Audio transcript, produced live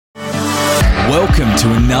Welcome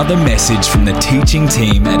to another message from the teaching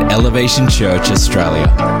team at Elevation Church Australia.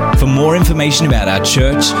 For more information about our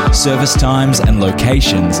church, service times and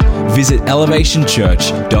locations, visit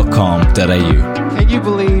elevationchurch.com.au. Can you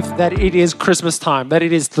believe that it is Christmas time, that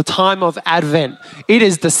it is the time of Advent? It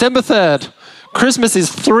is December 3rd. Christmas is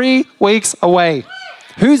 3 weeks away.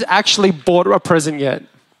 Who's actually bought a present yet?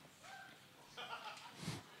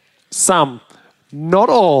 Some, not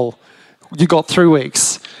all. You got 3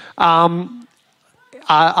 weeks.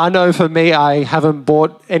 I know for me, I haven't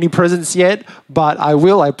bought any presents yet, but I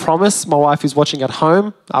will, I promise. My wife is watching at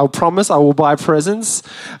home. I'll promise I will buy presents.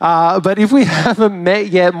 But if we haven't met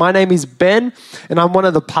yet, my name is Ben, and I'm one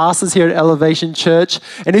of the pastors here at Elevation Church.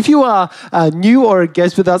 And if you are new or a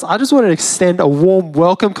guest with us, I just want to extend a warm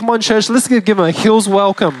welcome. Come on, church, let's give them a Hills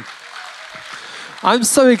welcome. I'm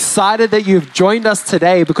so excited that you've joined us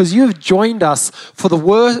today because you've joined us for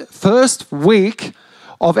the first week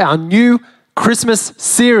of our new Christmas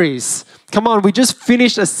series. Come on, we just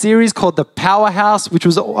finished a series called The Powerhouse, which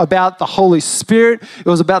was about the Holy Spirit. It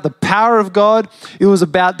was about the power of God. It was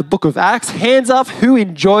about the book of Acts. Hands up, who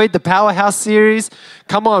enjoyed the Powerhouse series?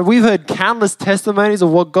 Come on, we've heard countless testimonies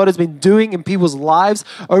of what God has been doing in people's lives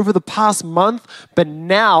over the past month, but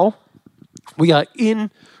now we are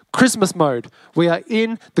in Christmas mode. We are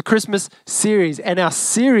in the Christmas series, and our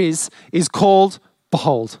series is called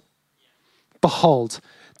Behold. Behold.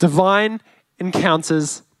 Divine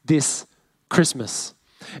encounters this Christmas.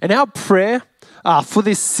 And our prayer for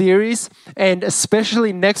this series, and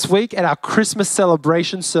especially next week at our Christmas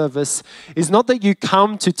celebration service, is not that you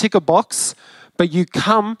come to tick a box, but you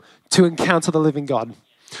come to encounter the living God.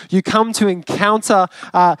 You come to encounter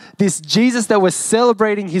this Jesus that we're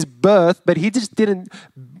celebrating his birth, but he just didn't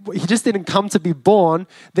come to be born.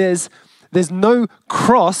 There's no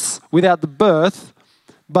cross without the birth,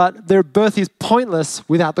 but their birth is pointless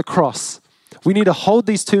without the cross. We need to hold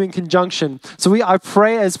these two in conjunction. So I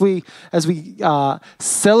pray as we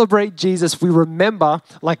celebrate Jesus, we remember,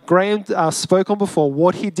 like Graham spoke on before,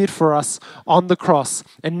 what he did for us on the cross.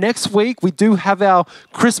 And next week, we do have our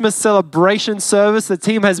Christmas celebration service. The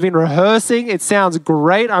team has been rehearsing. It sounds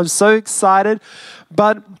great. I'm so excited.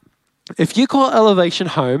 But if you call Elevation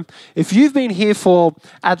home, if you've been here for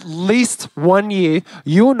at least 1 year,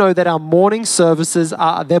 you'll know that our morning services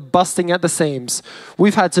they're busting at the seams.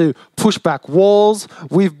 We've had to push back walls.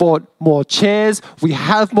 We've bought more chairs. We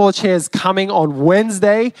have more chairs coming on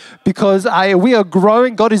Wednesday because we are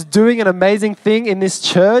growing. God is doing an amazing thing in this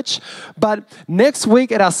church. But next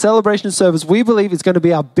week at our celebration service, we believe it's going to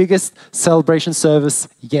be our biggest celebration service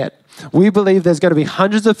yet. We believe there's going to be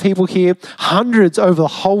hundreds of people here, hundreds over the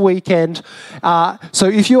whole weekend. So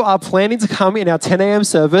if you are planning to come in our 10 a.m.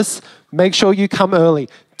 service, make sure you come early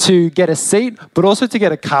to get a seat, but also to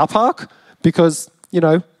get a car park because,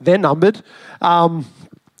 they're numbered. So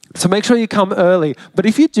make sure you come early. But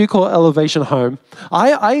if you do call Elevation home,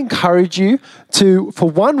 I encourage you to, for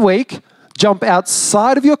 1 week, jump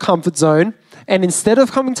outside of your comfort zone. And instead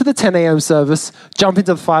of coming to the 10 a.m. service, jump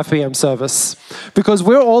into the 5 p.m. service. Because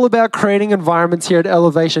we're all about creating environments here at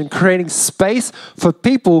Elevation, creating space for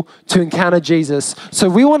people to encounter Jesus. So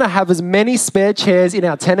we want to have as many spare chairs in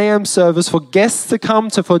our 10 a.m. service for guests to come,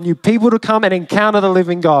 for new people to come and encounter the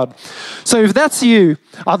living God. So if that's you,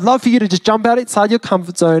 I'd love for you to just jump outside your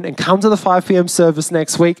comfort zone and come to the 5 p.m. service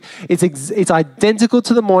next week. It's identical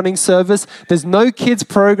to the morning service. There's no kids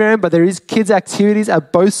program, but there is kids activities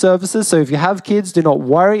at both services. So if you have kids, do not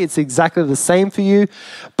worry. It's exactly the same for you.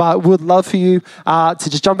 But we'd love for you to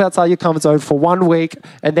just jump outside your comfort zone for 1 week.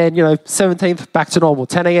 And then, 17th, back to normal.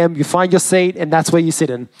 10 a.m., you find your seat, and that's where you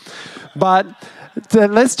sit in. But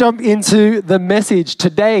let's jump into the message.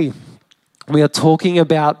 Today, we are talking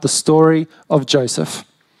about the story of Joseph.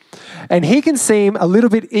 And he can seem a little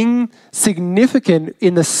bit insignificant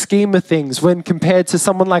in the scheme of things when compared to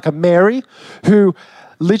someone like a Mary, who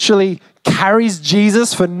literally carries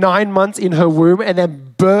Jesus for 9 months in her womb and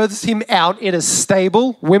then births him out in a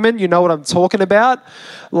stable. Women, you know what I'm talking about.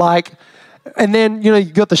 And then, you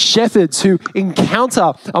got the shepherds who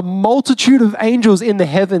encounter a multitude of angels in the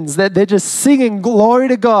heavens that they're just singing glory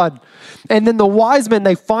to God. And then the wise men,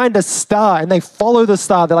 they find a star and they follow the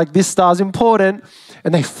star. They're like, this star's important.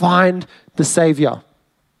 And they find the Savior.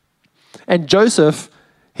 And Joseph,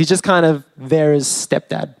 he's just kind of there as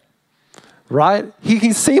stepdad. Right? He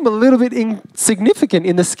can seem a little bit insignificant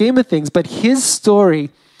in the scheme of things, but his story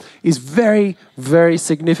is very, very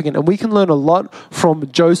significant. And we can learn a lot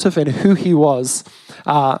from Joseph and who he was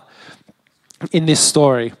in this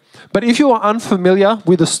story. But if you are unfamiliar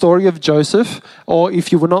with the story of Joseph, or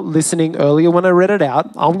if you were not listening earlier when I read it out,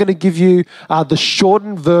 I'm going to give you the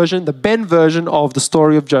shortened version, the Ben version of the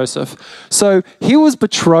story of Joseph. So he was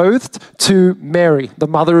betrothed to Mary, the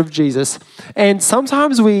mother of Jesus. And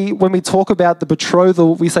sometimes when we talk about the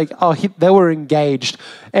betrothal, we say, oh, they were engaged.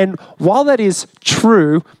 And while that is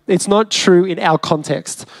true, it's not true in our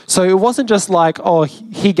context. So it wasn't just like, oh,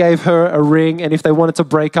 he gave her a ring, and if they wanted to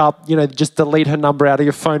break up, just delete her number out of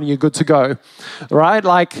your phone and you're good to go, right?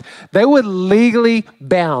 Like, they were legally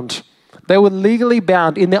bound. They were legally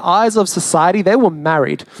bound. In the eyes of society, they were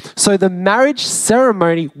married. So the marriage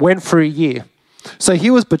ceremony went for a year. So he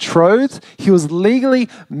was betrothed, he was legally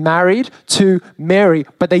married to Mary,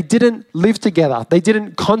 but they didn't live together. They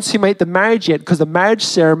didn't consummate the marriage yet because the marriage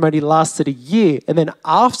ceremony lasted a year. And then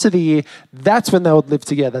after the year, that's when they would live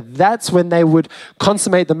together. That's when they would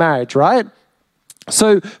consummate the marriage, right?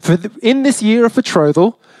 So in this year of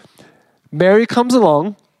betrothal, Mary comes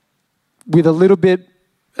along with a little bit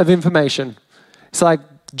of information. It's like,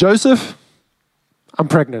 Joseph, I'm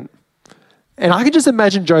pregnant. And I can just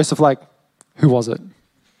imagine Joseph like, who was it?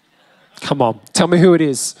 Come on, tell me who it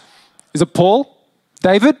is. Is it Paul?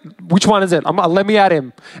 David? Which one is it? Let me at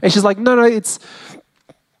him. And she's like, no, it's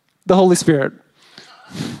the Holy Spirit.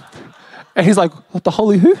 And he's like, what, the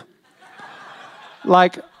Holy who?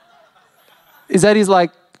 Like, is that his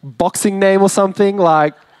like boxing name or something?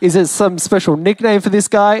 Like, is it some special nickname for this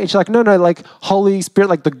guy? And she's like, no, like Holy Spirit,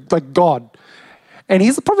 like God. And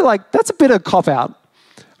he's probably like, that's a bit of cop out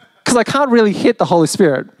because I can't really hit the Holy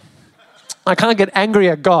Spirit. I can't get angry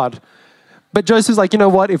at God. But Joseph's like, you know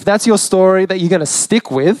what? If that's your story that you're going to stick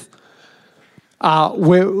with,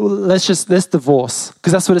 let's divorce.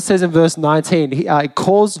 Because that's what it says in verse 19. He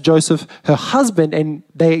calls Joseph her husband and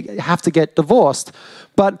they have to get divorced.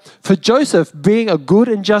 But for Joseph, being a good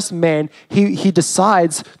and just man, he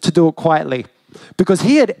decides to do it quietly because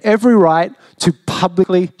he had every right to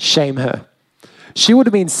publicly shame her. She would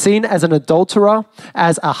have been seen as an adulterer,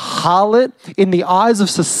 as a harlot in the eyes of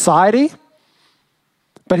society.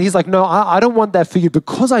 But he's like, no, I don't want that for you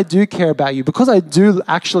because I do care about you, because I do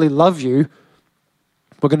actually love you.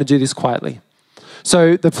 We're going to do this quietly.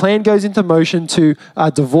 So the plan goes into motion to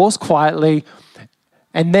divorce quietly.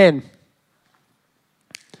 And then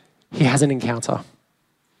he has an encounter.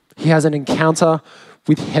 He has an encounter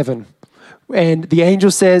with heaven. And the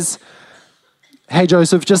angel says, hey,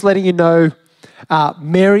 Joseph, just letting you know,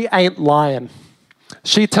 Mary ain't lying.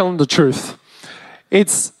 She's telling the truth.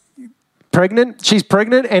 She's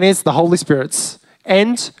pregnant and it's the Holy Spirit's.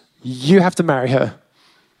 And you have to marry her.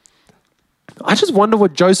 I just wonder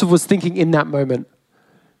what Joseph was thinking in that moment.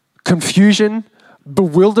 Confusion,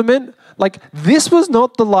 bewilderment. Like, this was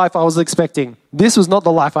not the life I was expecting. This was not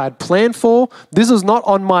the life I had planned for. This was not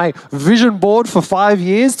on my vision board for 5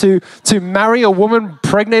 years to marry a woman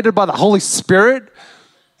pregnated by the Holy Spirit.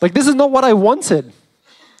 Like, this is not what I wanted.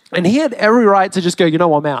 And he had every right to just go,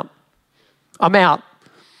 I'm out. I'm out.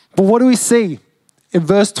 But what do we see? In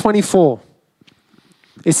verse 24,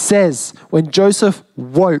 it says, when Joseph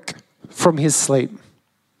woke from his sleep,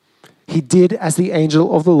 he did as the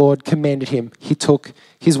angel of the Lord commanded him. He took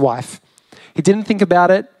his wife. He didn't think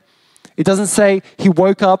about it. It doesn't say he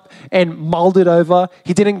woke up and mulled it over.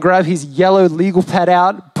 He didn't grab his yellow legal pad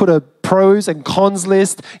out, put a pros and cons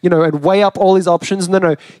list, and weigh up all his options.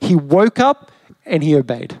 No. He woke up and he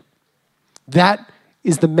obeyed. That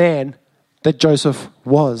is the man that Joseph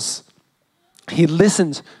was. He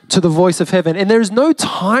listened to the voice of heaven. And there is no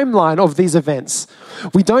timeline of these events.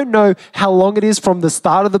 We don't know how long it is from the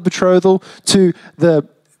start of the betrothal to the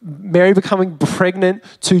Mary becoming pregnant,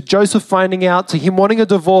 to Joseph finding out, to him wanting a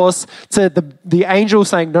divorce, to the angel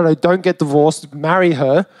saying, no, don't get divorced, marry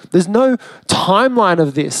her. There's no timeline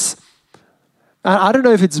of this. I don't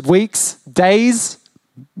know if it's weeks, days,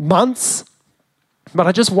 months, but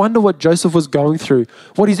I just wonder what Joseph was going through,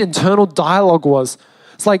 what his internal dialogue was.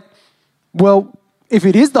 It's like, well, if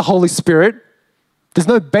it is the Holy Spirit, there's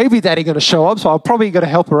no baby daddy going to show up, so I'll probably got to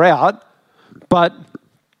help her out. But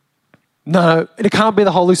no, it can't be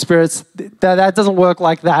the Holy Spirit. That doesn't work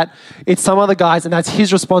like that. It's some other guys, and that's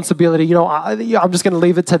his responsibility. I'm just going to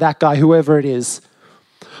leave it to that guy, whoever it is.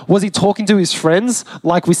 Was he talking to his friends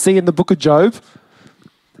like we see in the book of Job?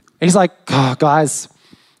 And he's like, oh, guys,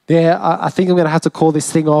 I think I'm going to have to call this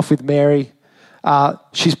thing off with Mary.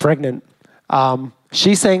 She's pregnant.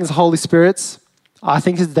 She's saying it's the Holy Spirit's. I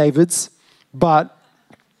think it's David's. But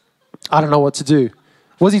I don't know what to do.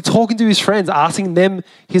 Was he talking to his friends, asking them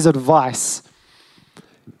his advice?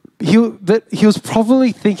 He was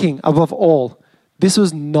probably thinking, above all, this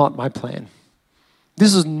was not my plan.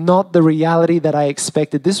 This was not the reality that I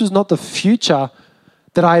expected. This was not the future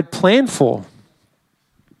that I had planned for.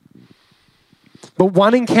 But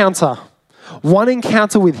one encounter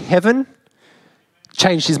with heaven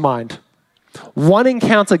changed his mind. One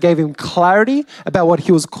encounter gave him clarity about what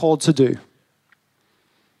he was called to do.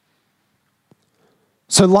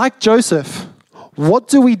 So like Joseph, what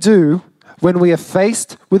do we do when we are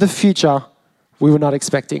faced with a future we were not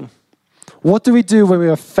expecting? What do we do when we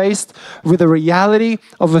are faced with the reality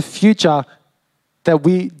of a future that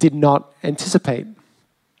we did not anticipate?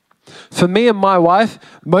 For me and my wife,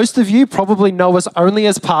 most of you probably know us only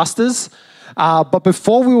as pastors. But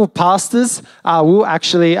before we were pastors, we were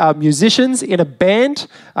actually musicians in a band.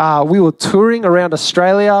 We were touring around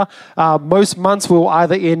Australia. Most months we were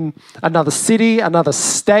either in another city, another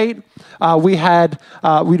state.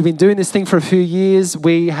 We'd been doing this thing for a few years.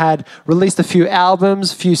 We had released a few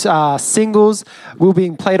albums, few singles. We were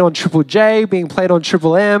being played on Triple J, being played on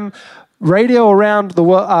Triple M, radio around the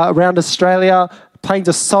world, around Australia, playing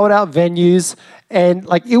to sold out venues. And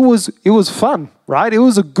like it was fun, right? It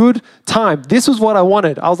was a good time. This was what I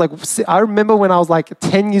wanted. I remember when I was like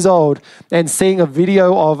 10 years old and seeing a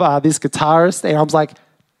video of this guitarist, and I was like,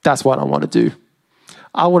 that's what I want to do.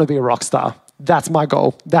 I want to be a rock star. That's my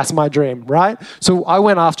goal. That's my dream, right? So I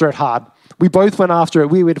went after it hard. We both went after it.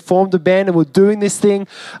 We had formed a band and we're doing this thing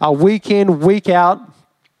week in, week out.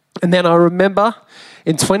 And then I remember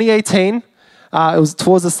in 2018, it was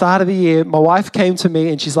towards the start of the year, my wife came to me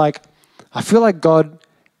and she's like, I feel like God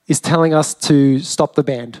is telling us to stop the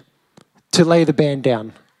band, to lay the band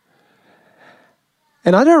down.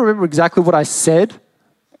 And I don't remember exactly what I said,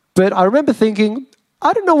 but I remember thinking,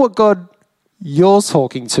 I don't know what God you're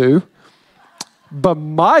talking to, but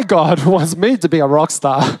my God wants me to be a rock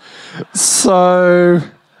star. So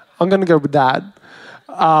I'm going to go with that.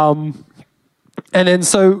 And then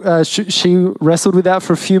so she wrestled with that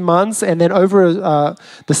for a few months. And then over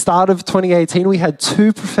the start of 2018, we had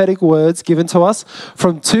 2 prophetic words given to us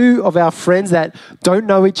from 2 of our friends that don't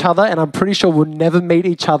know each other. And I'm pretty sure we'll never meet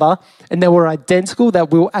each other. And they were identical,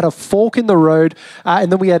 that we were at a fork in the road.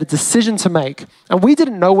 And then we had a decision to make. And we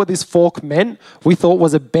didn't know what this fork meant. We thought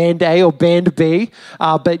was a band A or band B.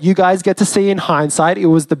 But you guys get to see in hindsight, it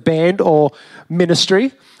was the band or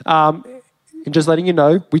ministry. And just letting you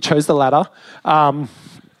know, we chose the latter.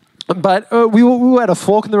 But we were at a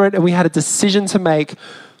fork in the road and we had a decision to make,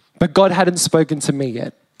 but God hadn't spoken to me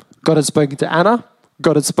yet. God had spoken to Anna.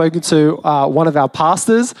 God had spoken to one of our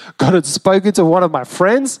pastors. God had spoken to one of my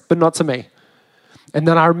friends, but not to me. And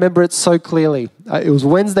then I remember it so clearly. It was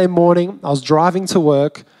Wednesday morning. I was driving to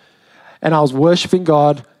work and I was worshiping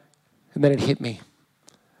God, and then it hit me.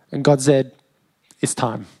 And God said, it's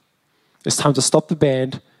time. It's time to stop the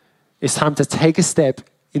band. It's time to take a step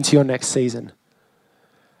into your next season.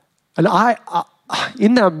 And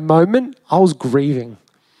in that moment, I was grieving.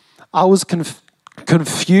 I was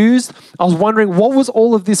confused. I was wondering, what was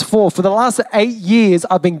all of this for? For the last 8 years,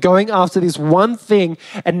 I've been going after this one thing,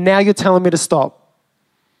 and now you're telling me to stop.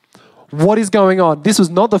 What is going on? This was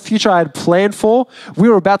not the future I had planned for. We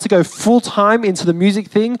were about to go full-time into the music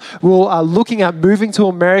thing. We were looking at moving to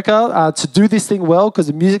America to do this thing well, because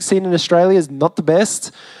the music scene in Australia is not the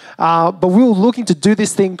best. But we were looking to do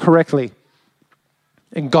this thing correctly.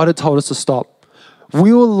 And God had told us to stop.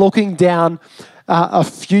 We were looking down a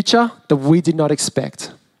future that we did not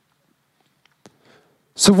expect.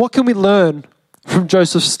 So what can we learn from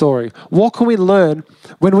Joseph's story? What can we learn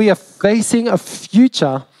when we are facing a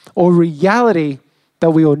future or reality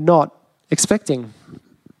that we are not expecting?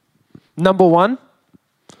 Number 1,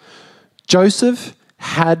 Joseph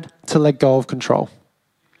had to let go of control.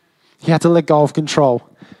 He had to let go of control.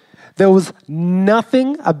 There was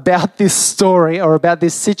nothing about this story or about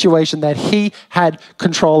this situation that he had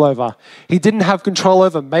control over. He didn't have control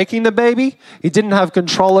over making the baby. He didn't have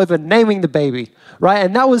control over naming the baby, right?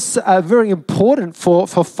 And that was very important for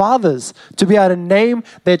fathers to be able to name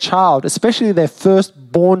their child, especially their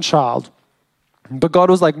firstborn child. But God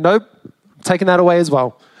was like, nope, taking that away as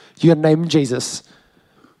well. You got to name him Jesus.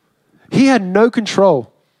 He had no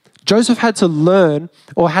control. Joseph had to learn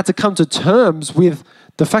or had to come to terms with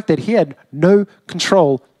the fact that he had no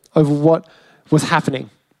control over what was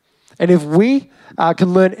happening. And if we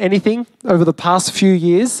can learn anything over the past few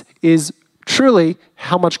years, is truly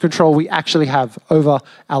how much control we actually have over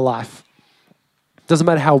our life. Doesn't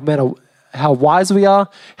matter how wise we are,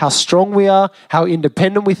 how strong we are, how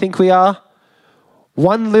independent we think we are.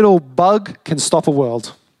 One little bug can stop a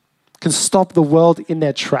world, can stop the world in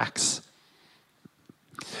their tracks.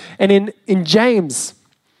 And in James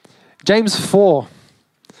 4,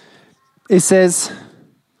 it says,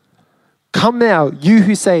 come now, you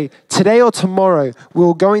who say, today or tomorrow we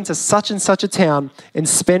will go into such and such a town and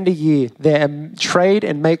spend a year there and trade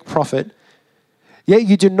and make profit. Yet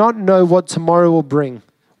you do not know what tomorrow will bring.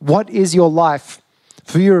 What is your life?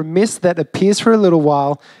 For you are a mist that appears for a little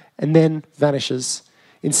while and then vanishes.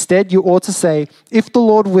 Instead, you ought to say, if the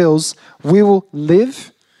Lord wills, we will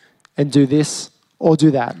live and do this or do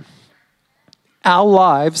that. Our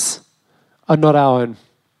lives are not our own.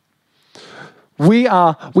 We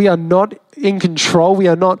are not in control. We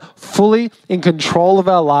are not fully in control of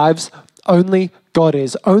our lives. Only God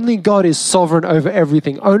is. Only God is sovereign over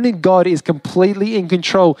everything. Only God is completely in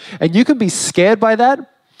control. And you can be scared by that,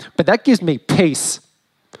 but that gives me peace.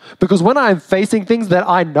 Because when I'm facing things that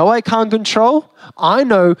I know I can't control, I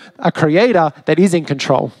know a creator that is in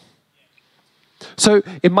control. So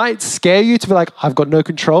it might scare you to be like, I've got no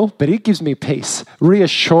control, but it gives me peace,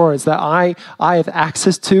 reassurance that I have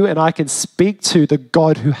access to and I can speak to the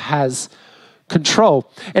God who has control.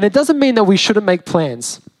 And it doesn't mean that we shouldn't make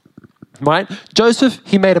plans, right? Joseph,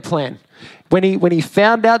 he made a plan. When he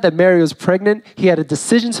found out that Mary was pregnant, he had a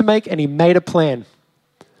decision to make and he made a plan.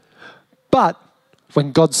 But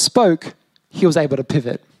when God spoke, he was able to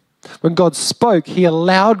pivot. When God spoke, he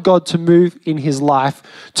allowed God to move in his life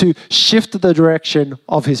to shift the direction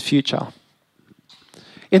of his future.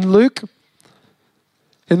 In Luke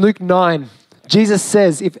 9, Jesus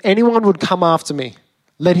says, if anyone would come after me,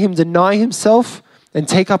 let him deny himself and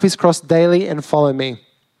take up his cross daily and follow me.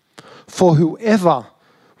 For whoever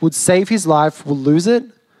would save his life will lose it,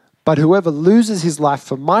 but whoever loses his life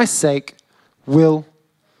for my sake will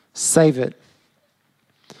save it.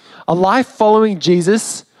 A life following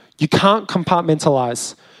Jesus, you can't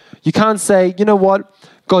compartmentalize. You can't say, you know what,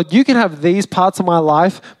 God, you can have these parts of my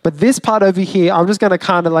life, but this part over here, I'm just going to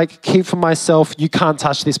kind of like keep for myself. You can't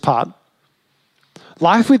touch this part.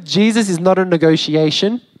 Life with Jesus is not a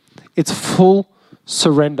negotiation. It's full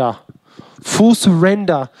surrender. Full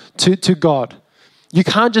surrender to God. You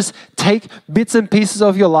can't just take bits and pieces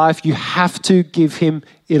of your life. You have to give him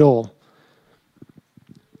it all.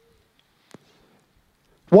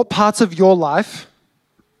 What parts of your life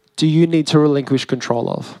do you need to relinquish control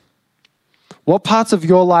of? What parts of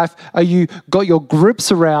your life are you got your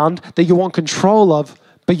grips around that you want control of,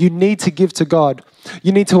 but you need to give to God?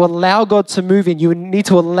 You need to allow God to move in. You need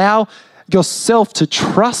to allow yourself to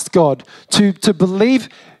trust God, to believe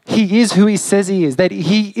he is who he says he is, that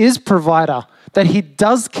he is provider, that he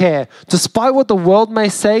does care. Despite what the world may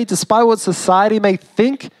say, despite what society may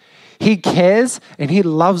think, he cares and he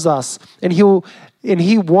loves us and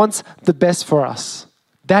he wants the best for us.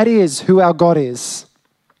 That is who our God is.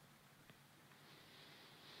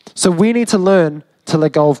 So we need to learn to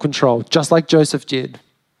let go of control, just like Joseph did.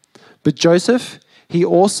 But Joseph, he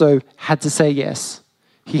also had to say yes.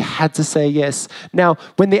 He had to say yes. Now,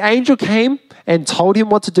 when the angel came and told him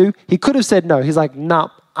what to do, he could have said no. He's like, nah,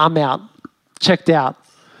 I'm out, checked out.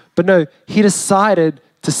 But no, he decided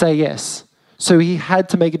to say yes. So he had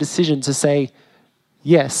to make a decision to say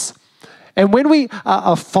yes. And when we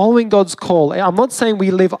are following God's call, I'm not saying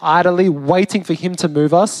we live idly waiting for him to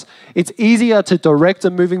move us. It's easier to direct a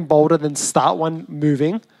moving boulder than start one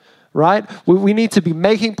moving, right? We need to be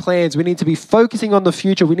making plans. We need to be focusing on the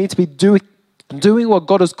future. We need to be doing what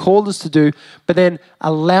God has called us to do, but then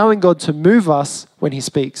allowing God to move us when he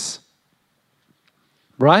speaks,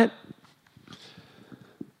 right?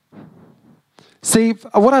 See,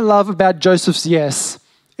 what I love about Joseph's yes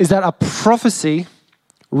is that a prophecy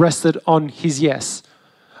rested on his yes.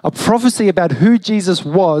 A prophecy about who Jesus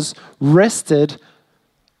was rested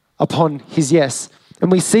upon his yes. And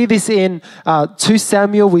we see this in 2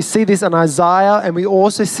 Samuel, we see this in Isaiah, and we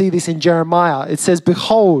also see this in Jeremiah. It says,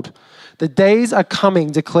 behold, the days are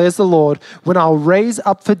coming, declares the Lord, when I'll raise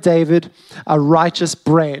up for David a righteous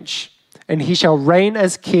branch, and he shall reign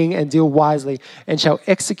as king and deal wisely, and shall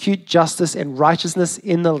execute justice and righteousness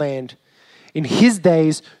in the land. In his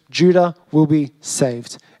days, Judah will be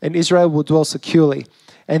saved, and Israel will dwell securely.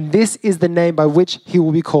 And this is the name by which he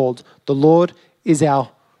will be called. The Lord is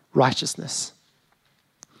our righteousness.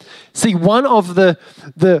 See, one of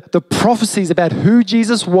the prophecies about who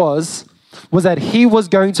Jesus was that he was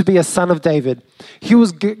going to be a son of David. He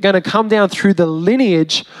was going to come down through the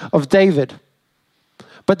lineage of David.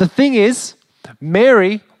 But the thing is,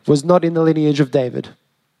 Mary was not in the lineage of David.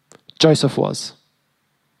 Joseph was.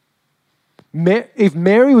 If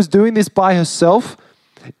Mary was doing this by herself,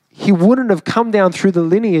 he wouldn't have come down through the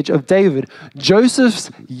lineage of David.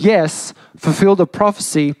 Joseph's yes fulfilled a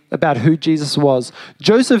prophecy about who Jesus was.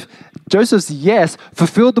 Joseph's yes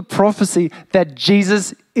fulfilled the prophecy that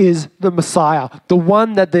Jesus is the Messiah, the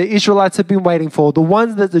one that the Israelites have been waiting for, the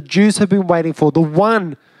one that the Jews have been waiting for, the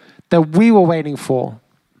one that we were waiting for.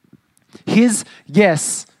 His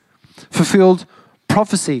yes fulfilled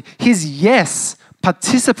prophecy. His yes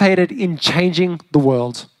participated in changing the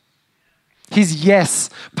world. His yes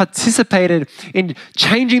participated in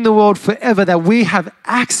changing the world forever, that we have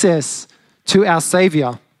access to our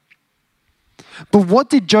Savior. But what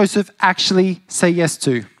did Joseph actually say yes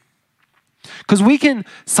to? Because we can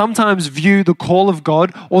sometimes view the call of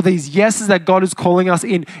God, or these yeses that God is calling us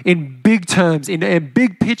in big terms, in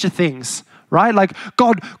big picture things, right? Like,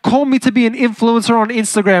 God, call me to be an influencer on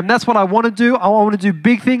Instagram. That's what I want to do. I want to do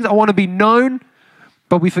big things. I want to be known.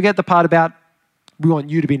 But we forget the part about we want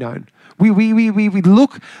you to be known. We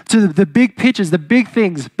look to the big pictures, the big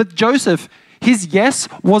things. But Joseph, his yes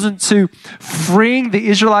wasn't to freeing the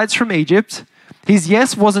Israelites from Egypt. His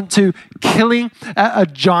yes wasn't to killing a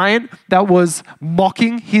giant that was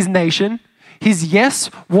mocking his nation. His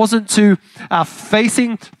yes wasn't to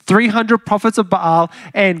facing 300 prophets of Baal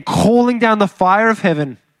and calling down the fire of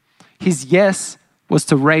heaven. His yes was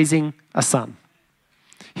to raising a son.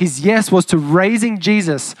 His yes was to raising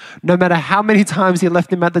Jesus, no matter how many times he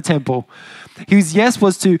left him at the temple. His yes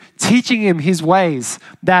was to teaching him his ways,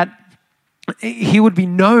 that he would be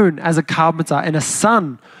known as a carpenter and a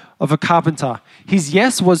son of a carpenter. His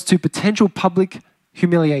yes was to potential public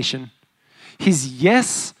humiliation. His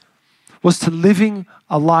yes was to living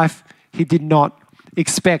a life he did not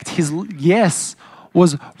expect. His yes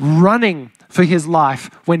was running for his life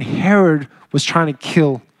when Herod was trying to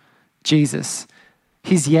kill Jesus.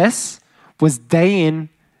 His yes was day in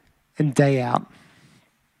and day out.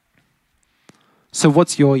 So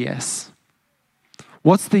what's your yes?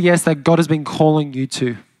 What's the yes that God has been calling you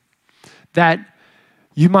to? That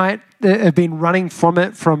you might have been running from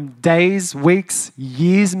it from days, weeks,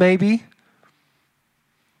 years maybe.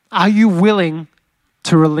 Are you willing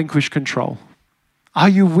to relinquish control? Are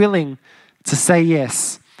you willing to say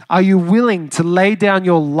yes? Are you willing to lay down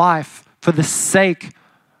your life for the sake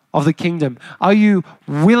of the kingdom? Are you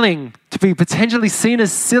willing to be potentially seen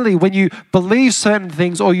as silly when you believe certain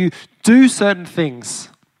things or you do certain things?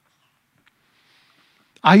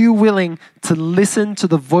 Are you willing to listen to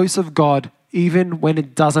the voice of God even when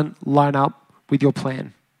it doesn't line up with your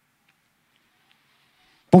plan?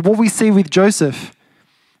 But what we see with Joseph,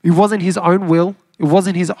 it wasn't his own will, it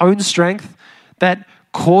wasn't his own strength that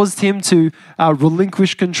caused him to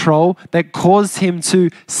relinquish control, that caused him to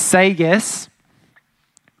say yes.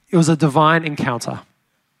 It was a divine encounter.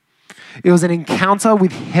 It was an encounter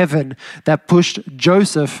with heaven that pushed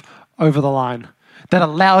Joseph over the line, that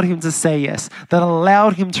allowed him to say yes, that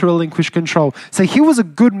allowed him to relinquish control. So he was a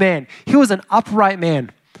good man. He was an upright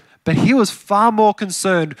man, but he was far more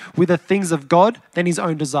concerned with the things of God than his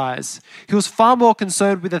own desires. He was far more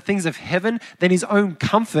concerned with the things of heaven than his own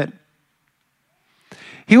comfort.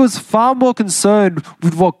 He was far more concerned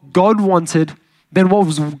with what God wanted than what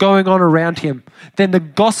was going on around him, than the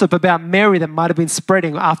gossip about Mary that might have been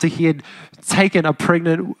spreading after he had taken a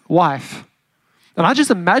pregnant wife. And I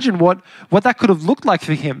just imagine what that could have looked like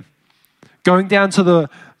for him. Going down to the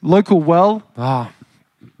local well,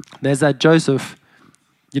 there's that Joseph,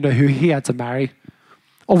 who he had to marry.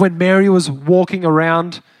 Or when Mary was walking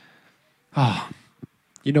around,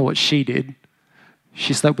 you know what she did?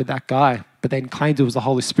 She slept with that guy, but then claimed it was the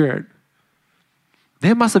Holy Spirit.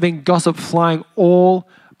 There must have been gossip flying all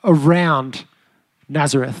around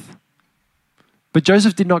Nazareth. But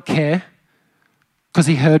Joseph did not care because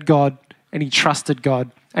he heard God and he trusted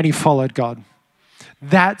God and he followed God.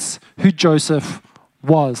 That's who Joseph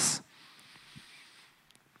was.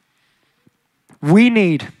 We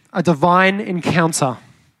need a divine encounter.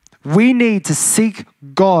 We need to seek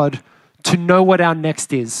God to know what our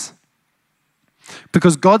next is.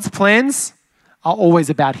 Because God's plans are always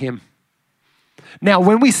about him. Now,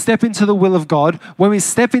 when we step into the will of God, when we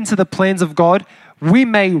step into the plans of God, we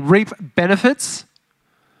may reap benefits,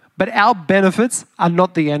 but our benefits are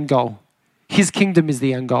not the end goal. His kingdom is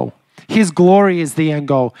the end goal. His glory is the end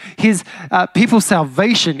goal. His people's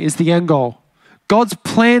salvation is the end goal. God's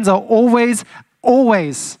plans are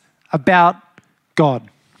always about God.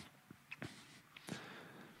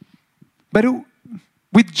 But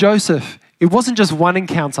with Joseph, it wasn't just one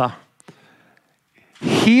encounter.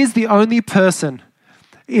 He is the only person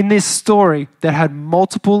in this story that had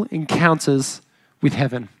multiple encounters with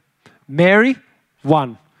heaven. Mary,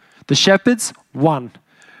 1. The shepherds, 1.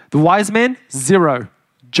 The wise men, 0.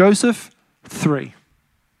 Joseph, 3.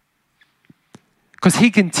 Because he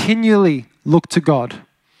continually looked to God.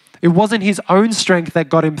 It wasn't his own strength that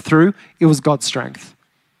got him through, it was God's strength.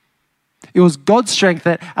 It was God's strength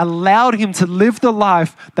that allowed him to live the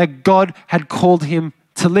life that God had called him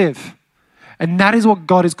to live. And that is what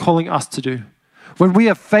God is calling us to do. When we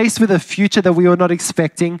are faced with a future that we are not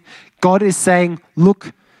expecting, God is saying,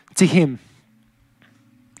 look to him.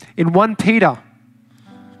 In 1 Peter,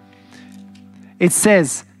 it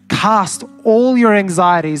says, cast all your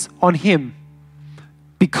anxieties on him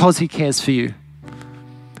because he cares for you.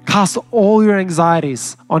 Cast all your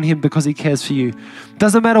anxieties on him because he cares for you.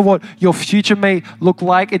 Doesn't matter what your future may look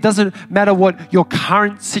like. It doesn't matter what your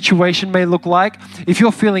current situation may look like. If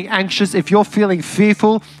you're feeling anxious, if you're feeling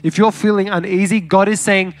fearful, if you're feeling uneasy, God is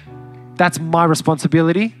saying, that's my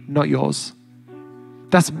responsibility, not yours.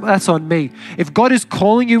 That's on me. If God is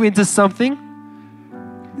calling you into something,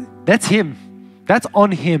 that's him. That's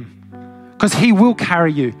on him. Because he will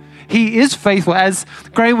carry you. He is faithful. As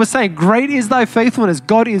Graham was saying, great is thy faithfulness.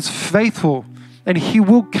 God is faithful. And he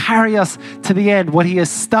will carry us to the end. What he has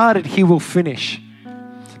started, he will finish.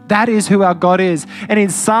 That is who our God is. And in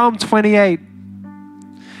Psalm 28,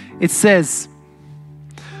 it says,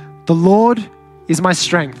 the Lord is my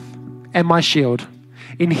strength and my shield.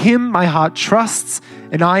 In him my heart trusts,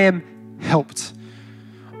 and I am helped.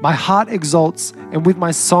 My heart exalts, and with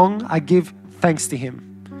my song I give thanks to him.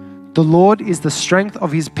 The Lord is the strength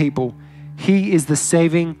of his people. He is the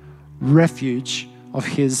saving refuge of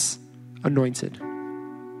his anointed.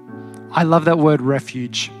 I love that word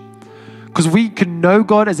refuge, because we can know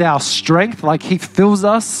God as our strength, like he fills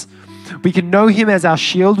us. We can know him as our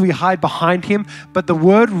shield. We hide behind him. But the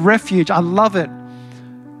word refuge, I love it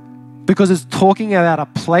because it's talking about a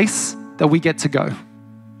place that we get to go.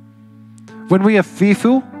 When we are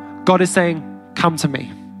fearful, God is saying, come to me.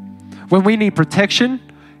 When we need protection,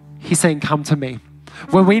 he's saying, come to me.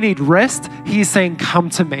 When we need rest, he is saying, come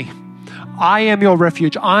to me. I am your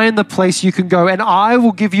refuge. I am the place you can go, and I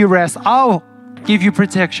will give you rest. I'll give you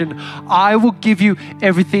protection. I will give you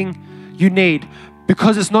everything you need.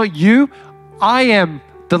 Because it's not you, I am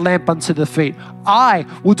the lamp unto the feet. I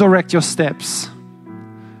will direct your steps.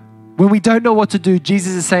 When we don't know what to do,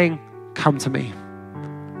 Jesus is saying, come to me.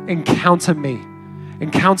 Encounter me.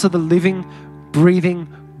 Encounter the living, breathing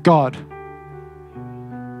God.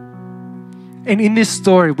 And in this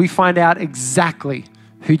story, we find out exactly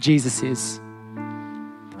who Jesus is.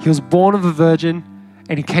 He was born of a virgin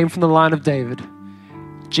and he came from the line of David.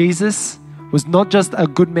 Jesus was not just a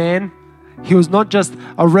good man. He was not just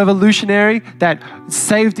a revolutionary that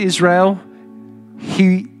saved Israel.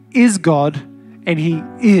 He is God and he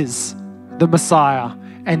is the Messiah.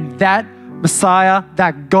 And that Messiah,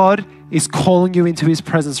 that God, is calling you into his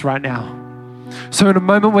presence right now. So in a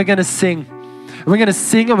moment, we're going to sing. We're going to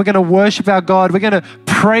sing and we're going to worship our God. We're going to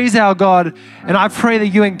praise our God. And I pray that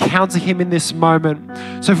you encounter him in this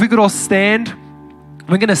moment. So if we could all stand,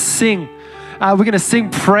 we're going to sing. We're going to sing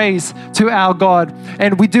praise to our God.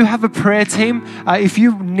 And we do have a prayer team. If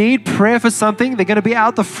you need prayer for something, they're going to be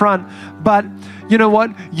out the front. But you know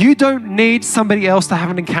what? You don't need somebody else to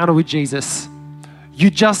have an encounter with Jesus. You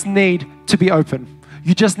just need to be open.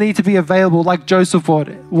 You just need to be available like Joseph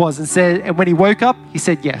was and when he woke up, he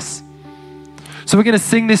said yes. So we're going to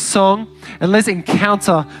sing this song and let's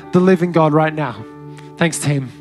encounter the living God right now. Thanks, team.